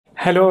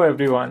Hello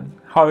everyone,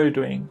 how are you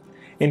doing?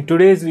 In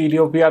today's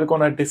video we are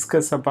gonna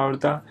discuss about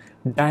the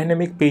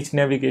dynamic page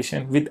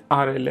navigation with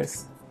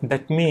RLS.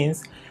 That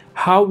means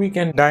how we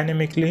can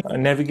dynamically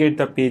navigate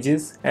the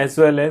pages as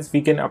well as we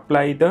can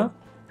apply the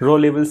row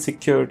level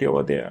security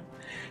over there.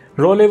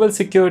 Row level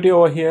security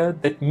over here,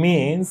 that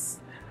means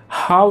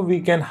how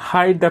we can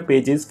hide the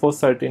pages for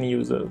certain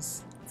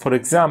users. For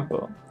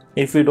example,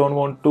 if we don't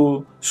want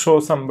to show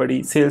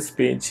somebody sales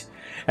page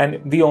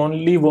and we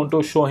only want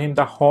to show him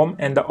the home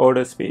and the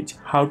orders page,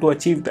 how to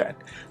achieve that?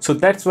 So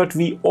that's what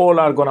we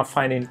all are gonna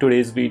find in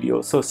today's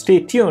video. So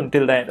stay tuned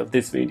till the end of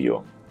this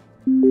video.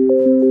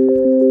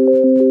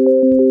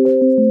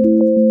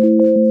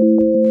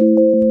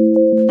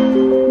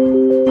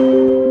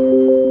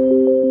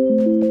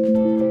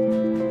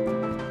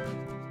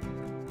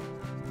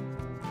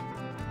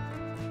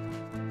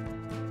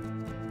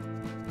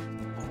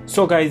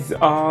 So guys,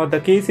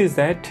 the case is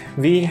that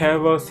we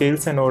have a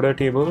sales and order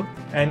table,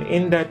 and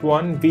in that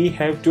one we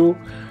have to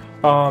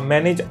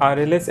manage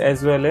RLS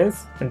as well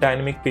as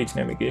dynamic page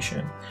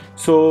navigation.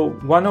 So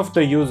one of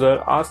the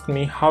user asked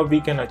me how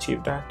we can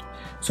achieve that.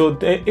 So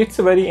it's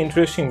a very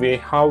interesting way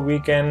how we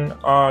can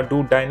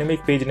do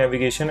dynamic page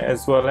navigation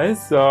as well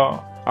as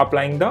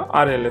applying the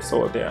RLS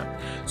over there.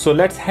 So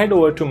let's head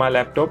over to my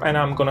laptop and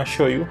I'm gonna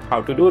show you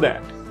how to do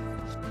that.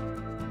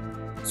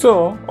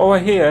 So over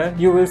here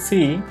you will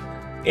see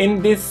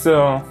in this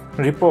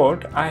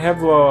report I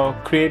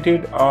have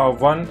created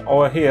one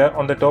over here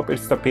on the top.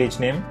 It's the page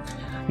name,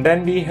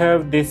 then we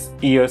have this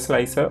year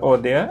slicer over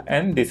there,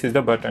 and this is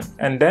the button,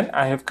 and then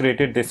I have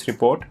created this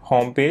report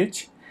home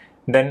page,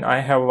 then I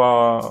have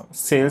a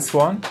sales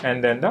one,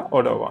 and then the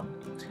order one.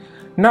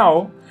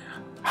 Now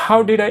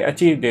how did I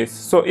achieve this?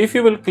 So if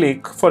you will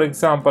click for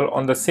example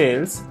on the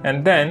sales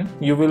and then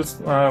you will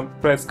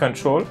press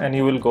Control and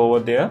you will go over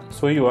there,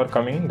 so you are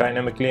coming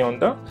dynamically on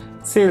the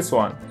sales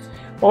one.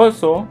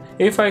 Also,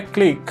 if I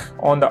click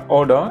on the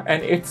order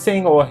and it's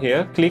saying over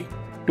here click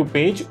to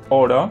page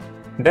order,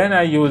 then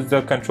I use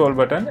the Control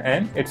button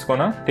and it's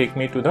gonna take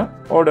me to the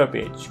order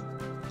page.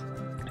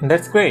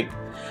 That's great.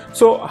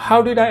 So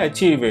how did I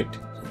achieve it?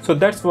 So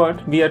that's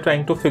what we are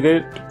trying to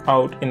figure it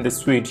out in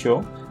this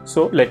video.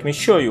 So let me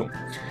show you.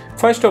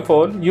 First of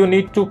all, you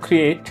need to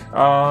create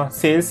a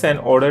sales and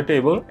order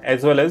table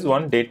as well as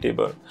one date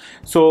table.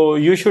 So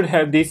you should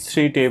have these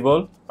three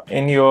tables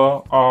in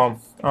your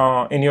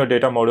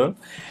data model,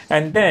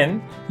 and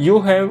then you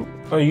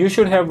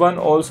should have one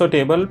also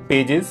table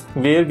pages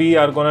where we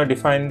are gonna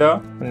define the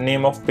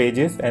name of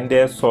pages and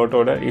their sort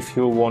order if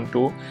you want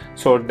to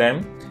sort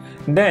them.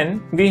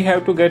 Then we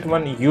have to get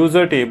one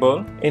user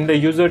table. In the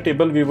user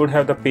table we would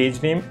have the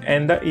page name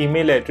and the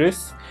email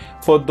address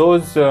for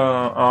those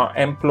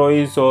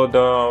employees or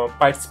the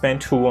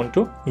participants who want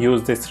to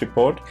use this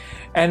report.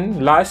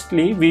 And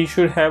lastly we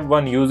should have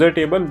one user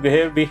table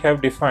where we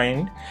have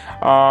defined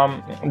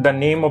the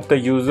name of the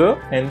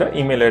user and the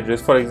email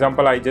address. For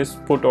example, I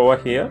just put over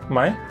here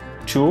my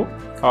two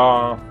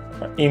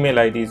email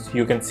IDs,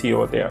 you can see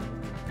over there.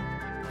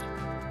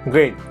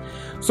 Great.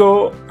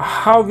 So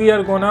how we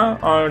are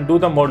gonna do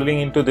the modeling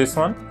into this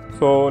one?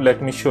 So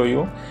let me show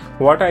you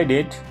what I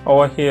did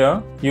over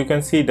here. You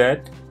can see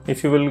that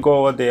if you will go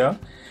over there,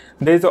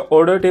 there is a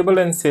order table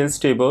and sales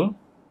table,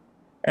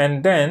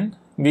 and then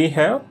we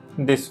have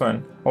this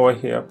one over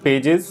here,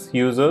 pages,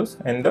 users,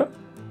 and the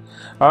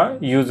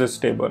users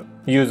table,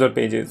 user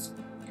pages.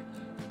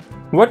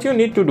 What you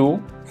need to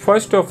do,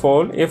 first of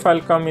all, if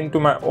I'll come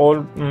into my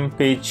old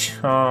page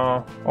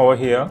over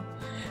here,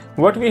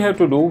 what we have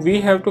to do,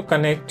 we have to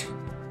connect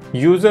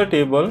user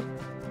table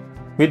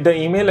with the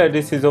email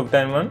addresses of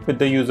that one with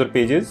the user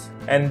pages,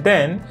 and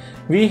then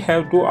we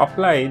have to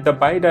apply the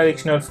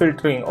bi-directional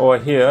filtering over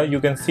here.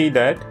 You can see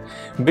that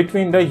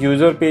between the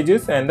user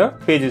pages and the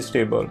pages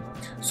table,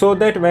 so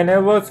that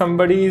whenever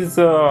somebody is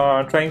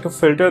trying to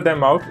filter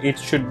them out, it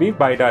should be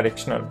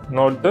bi-directional,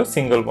 not the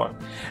single one.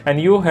 And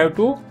you have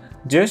to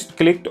just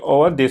click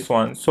over this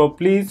one. So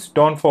please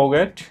don't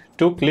forget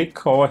to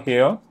click over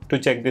here to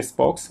check this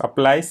box,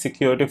 apply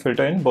security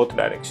filter in both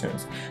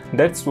directions.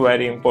 That's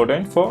very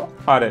important for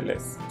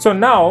RLS. So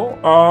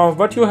now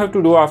what you have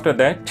to do after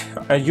that,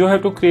 you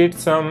have to create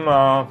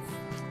some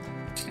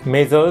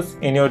measures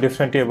in your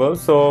different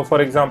tables. So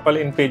for example,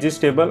 in pages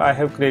table I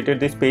have created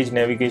this page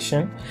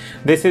navigation.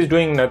 This is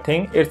doing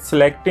nothing, it's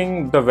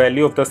selecting the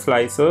value of the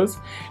slicers,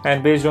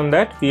 and based on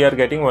that we are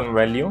getting one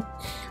value.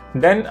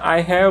 Then I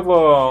have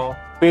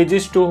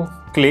pages to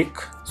click.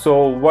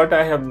 So what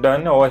I have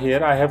done over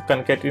here, I have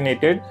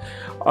concatenated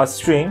a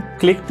string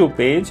click to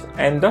page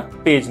and the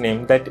page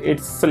name that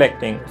it's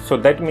selecting. So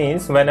that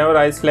means whenever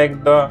I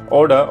select the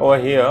order over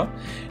here,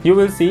 you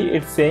will see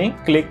it's saying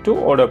click to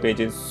order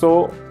pages.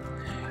 So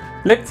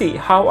let's see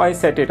how I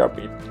set it up.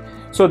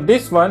 So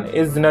this one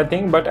is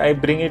nothing but I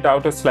bring it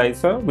out a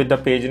slicer with the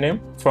page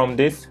name from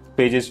this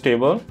pages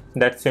table.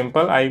 That's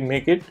simple. I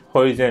make it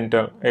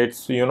horizontal.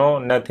 It's, you know,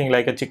 nothing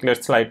like a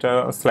chiclet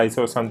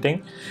slicer or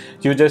something.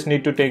 You just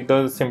need to take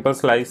the simple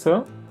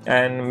slicer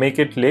and make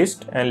it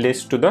list and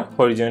list to the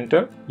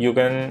horizontal. You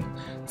can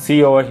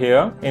see over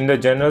here in the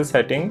general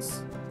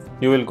settings,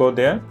 you will go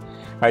there.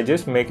 I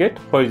just make it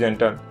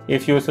horizontal.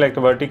 If you select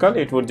vertical,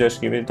 it would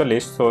just give you the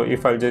list. So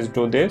if I'll just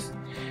do this,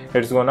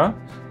 it's gonna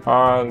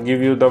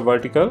give you the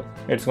vertical.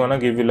 It's gonna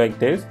give you like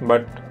this,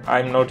 but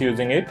I'm not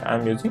using it.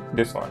 I'm using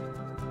this one.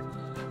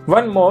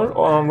 One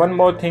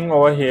more thing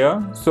over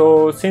here.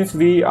 So since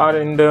we are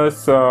in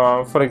this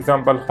for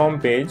example home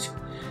page,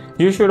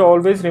 you should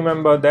always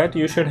remember that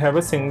you should have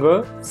a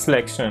single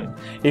selection.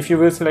 If you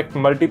will select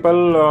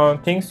multiple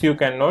things, you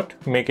cannot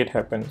make it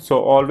happen.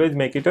 So always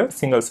make it a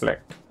single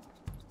select.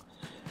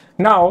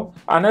 Now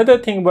another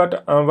thing,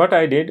 what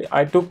I did,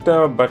 I took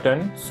the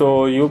button.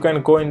 So you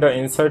can go in the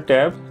insert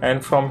tab,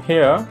 and from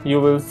here you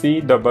will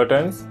see the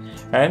buttons,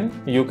 and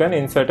you can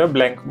insert a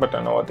blank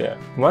button over there.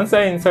 Once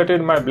I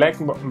inserted my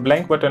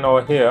blank button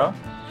over here,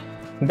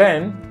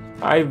 then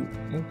I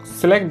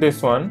select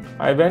this one.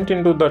 I went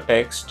into the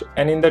text,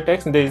 and in the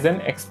text there is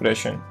an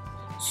expression.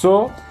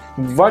 So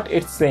what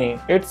it's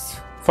saying,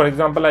 it's, for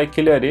example, I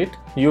clear it.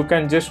 You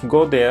can just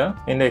go there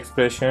in the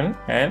expression,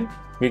 and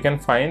we can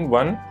find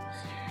one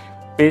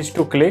page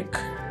to click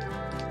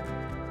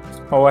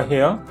over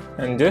here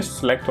and just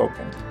select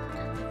open.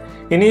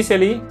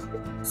 Initially,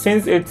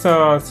 since it's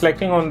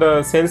selecting on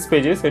the sales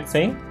pages, it's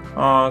saying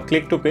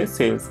click to page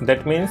sales.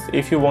 That means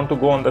if you want to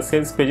go on the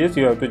sales pages,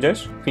 you have to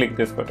just click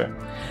this button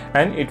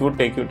and it would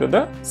take you to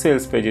the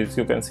sales pages,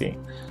 you can see.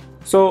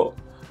 So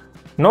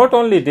not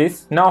only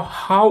this, now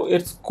how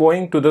it's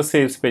going to the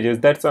sales pages,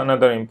 that's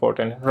another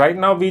important. Right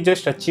now we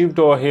just achieved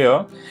over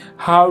here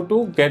how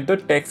to get the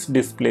text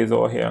displays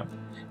over here.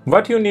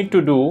 What you need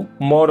to do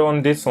more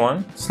on this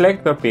one,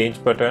 select the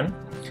page button,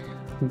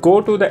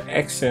 go to the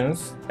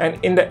actions, and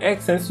in the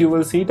actions you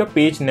will see the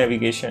page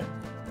navigation,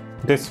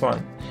 this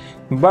one.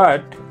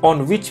 But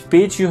on which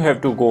page you have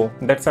to go,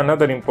 that's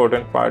another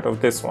important part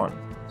of this one.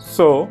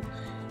 So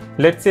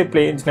let's say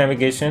page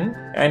navigation,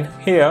 and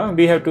here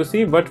we have to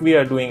see what we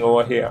are doing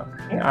over here.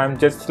 I'm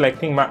just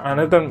selecting my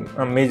another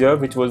measure,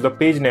 which was the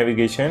page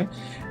navigation,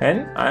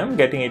 and I'm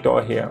getting it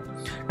over here.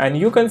 And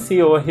you can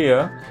see over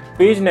here,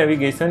 page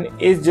navigation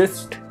is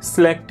just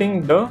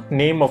selecting the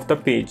name of the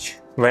page.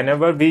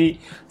 Whenever we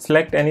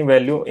select any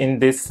value in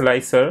this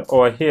slicer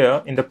over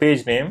here in the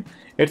page name,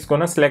 it's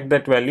gonna select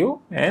that value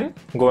and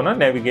gonna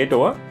navigate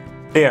over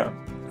there.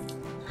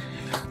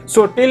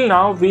 So till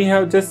now we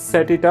have just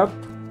set it up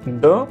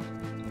the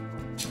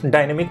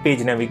dynamic page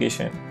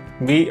navigation.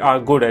 We are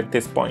good at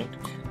this point.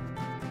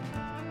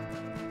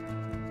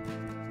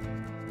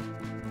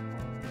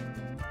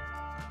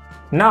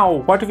 Now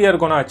what we are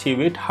gonna achieve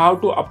it, how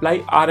to apply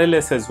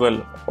RLS as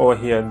well over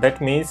here.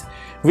 That means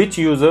which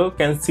user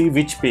can see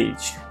which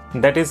page.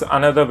 That is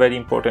another very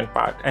important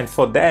part. And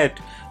for that,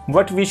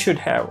 what we should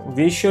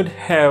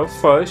have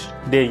first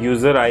their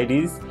user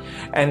IDs,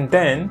 and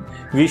then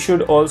we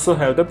should also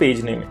have the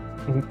page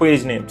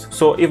names.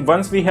 So if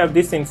once we have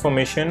this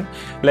information,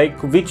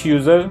 like which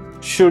user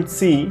should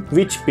see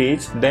which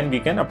page, then we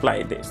can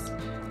apply this.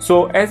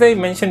 So as I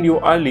mentioned you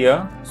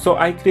earlier, so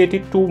I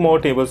created two more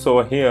tables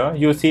over here.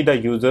 You see the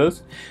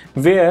users,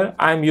 where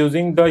I'm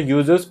using the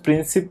user's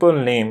principal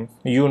name.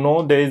 You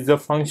know there is a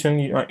function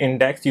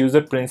index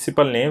user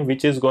principal name,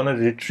 which is gonna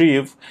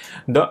retrieve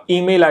the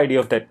email ID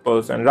of that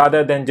person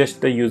rather than just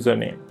the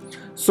username.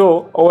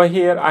 So over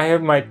here I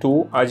have my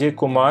two, Ajay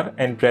Kumar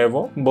and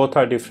Bravo. Both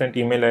are different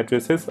email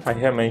addresses I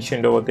have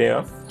mentioned over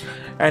there.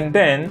 And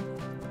then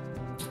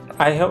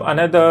I have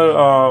another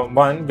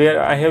one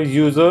where I have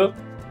user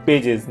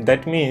pages.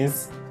 That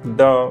means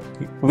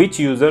which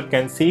user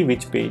can see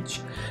which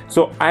page.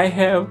 So I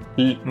have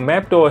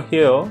mapped over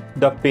here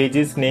the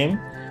page's name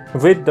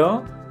with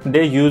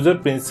their user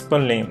principal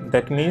name.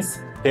 That means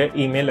their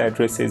email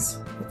addresses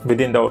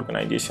within the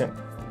organization.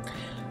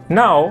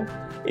 Now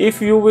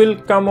if you will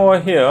come over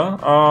here,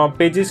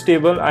 pages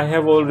table, I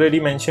have already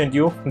mentioned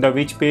you the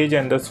which page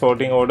and the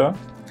sorting order.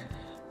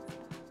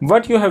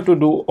 What you have to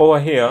do over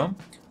here,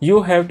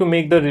 you have to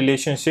make the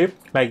relationship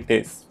like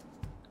this.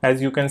 As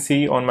you can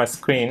see on my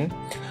screen,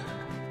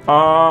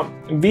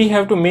 we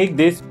have to make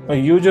this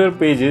user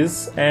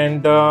pages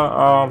and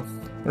the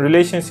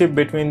relationship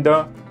between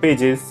the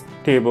pages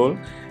table.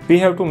 We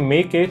have to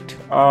make it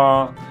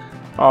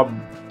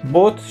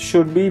both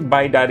should be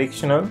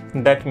bidirectional.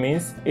 That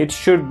means it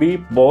should be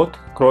both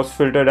cross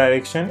filter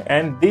direction,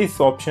 and this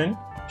option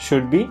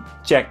should be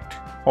checked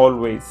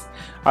always,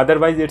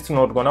 otherwise it's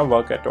not gonna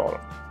work at all.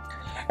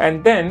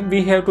 And then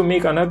we have to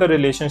make another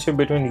relationship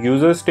between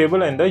users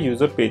table and the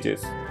user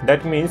pages.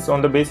 That means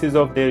on the basis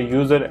of their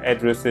user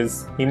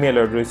addresses, email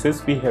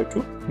addresses, we have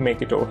to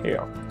make it over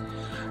here.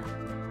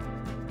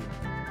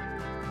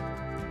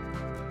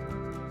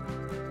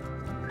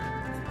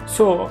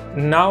 So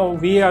now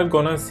we are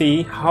gonna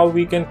see how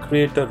we can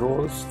create the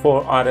roles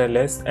for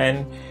RLS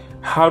and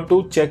how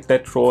to check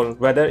that role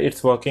whether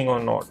it's working or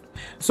not.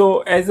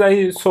 So as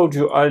I showed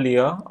you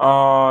earlier,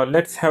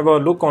 let's have a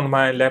look on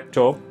my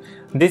laptop.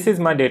 This is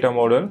my data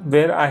model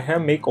where I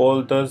have make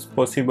all those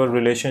possible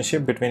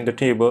relationship between the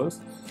tables.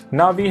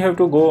 Now we have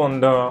to go on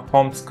the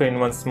home screen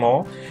once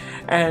more,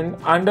 and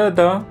under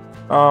the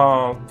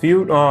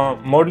view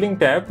modeling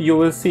tab, you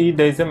will see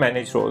there is a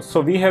manage roles.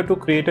 So we have to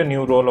create a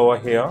new role over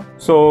here.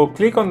 So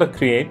click on the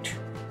create,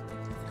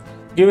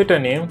 give it a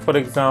name, for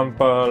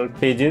example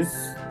pages.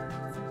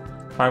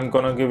 I'm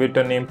gonna give it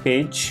a name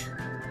page,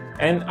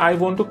 and I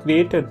want to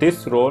create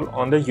this role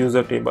on the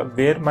user table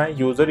where my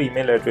user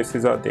email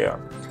addresses are there.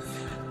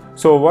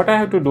 So what I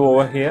have to do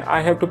over here,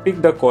 I have to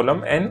pick the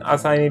column and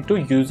assign it to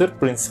user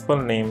principal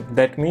name.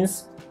 That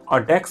means a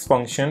DEX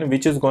function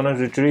which is gonna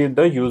retrieve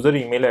the user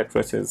email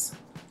addresses.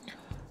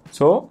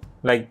 So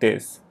like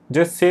this,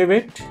 just save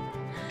it.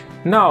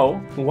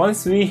 Now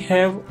once we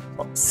have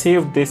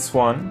saved this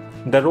one,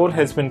 the role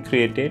has been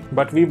created,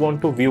 but we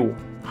want to view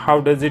how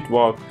does it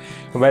work,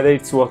 whether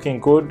it's working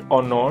good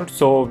or not.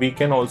 So we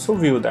can also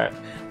view that.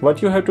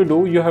 What you have to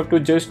do, you have to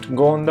just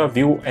go on the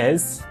view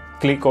as,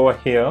 click over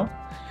here,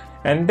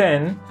 and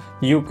then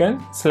you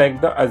can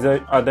select the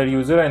other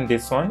user and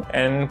this one,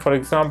 and for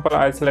example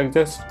I select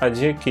just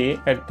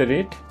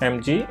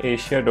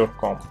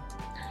ajk@mgasia.com.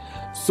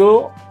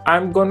 so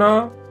I'm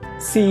gonna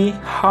see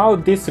how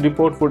this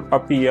report would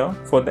appear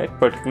for that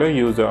particular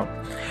user,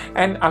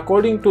 and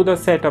according to the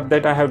setup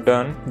that I have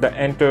done, the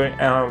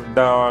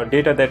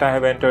data that I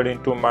have entered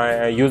into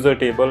my user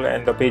table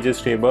and the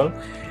pages table,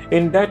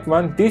 in that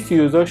one this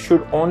user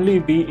should only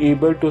be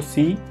able to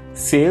see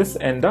sales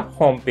and the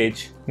home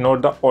page,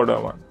 not the order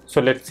one.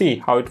 So let's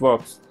see how it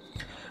works.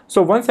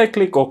 So once I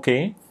click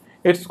OK,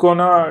 it's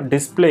gonna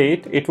display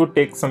it. It would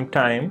take some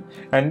time,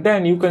 and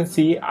then you can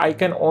see I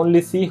can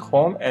only see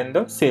home and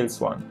the sales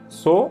one.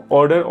 So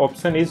order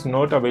option is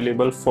not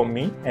available for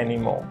me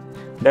anymore.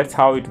 That's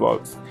how it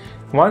works.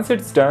 Once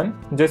it's done,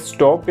 just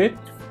stop it.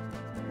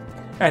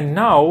 And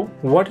now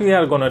what we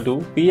are gonna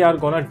do, we are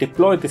gonna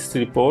deploy this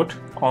report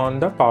on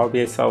the Power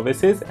BI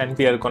services, and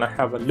we are gonna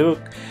have a look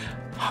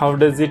how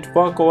does it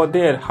work over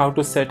there, how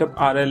to set up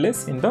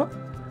RLS in the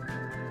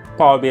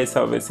Power BI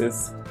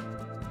services.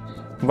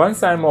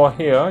 Once I'm over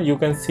here, you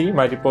can see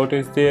my report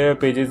is there,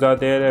 pages are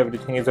there,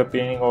 everything is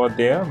appearing over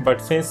there,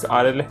 but since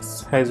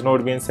RLS has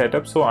not been set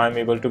up, so I'm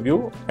able to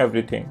view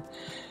everything.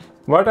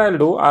 What I'll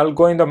do, I'll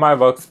go in the my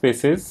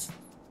workspaces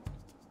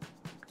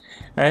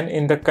and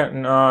in the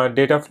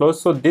data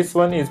flows. So this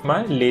one is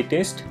my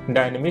latest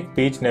dynamic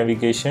page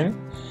navigation,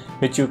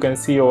 which you can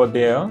see over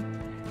there.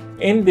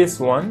 In this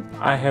one,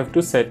 I have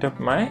to set up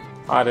my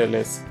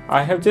RLS.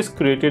 I have just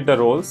created the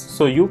roles,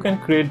 so you can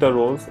create the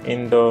roles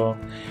in the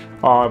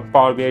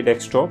Power BI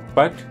desktop,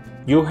 but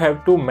you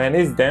have to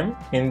manage them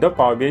in the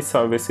Power BI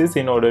services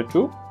in order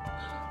to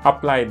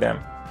apply them.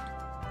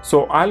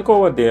 So I'll go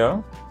over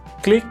there,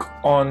 click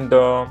on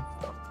the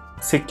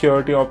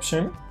security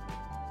option.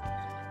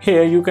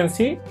 Here you can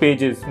see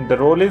pages, the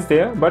role is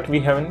there, but we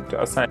haven't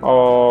assigned.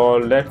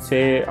 Or let's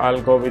say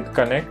I'll go with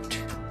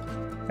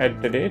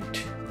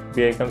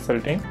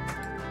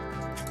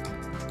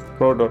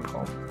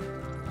connect@BIconsulting.pro.com.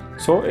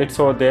 So it's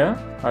over there.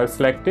 I'll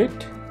select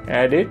it,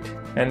 add it,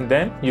 and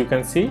then you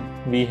can see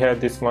we have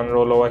this one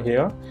role over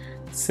here.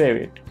 Save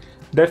it.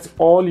 That's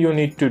all you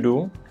need to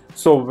do.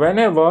 So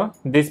whenever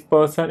this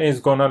person is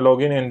gonna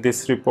log in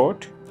this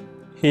report,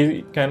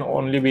 he can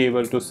only be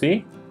able to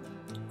see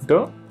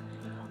the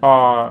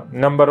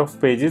number of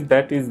pages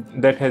that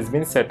has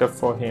been set up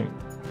for him.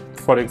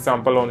 For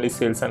example, only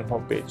sales and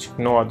home page,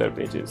 no other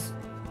pages.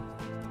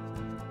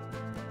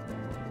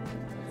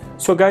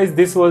 So guys,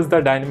 this was the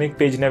dynamic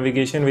page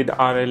navigation with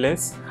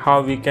RLS,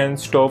 how we can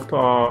stop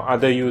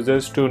other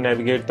users to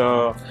navigate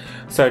the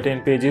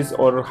certain pages,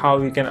 or how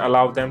we can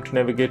allow them to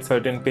navigate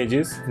certain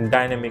pages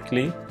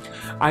dynamically.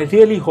 I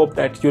really hope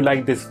that you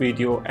like this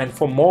video, and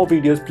for more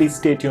videos please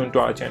stay tuned to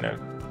our channel.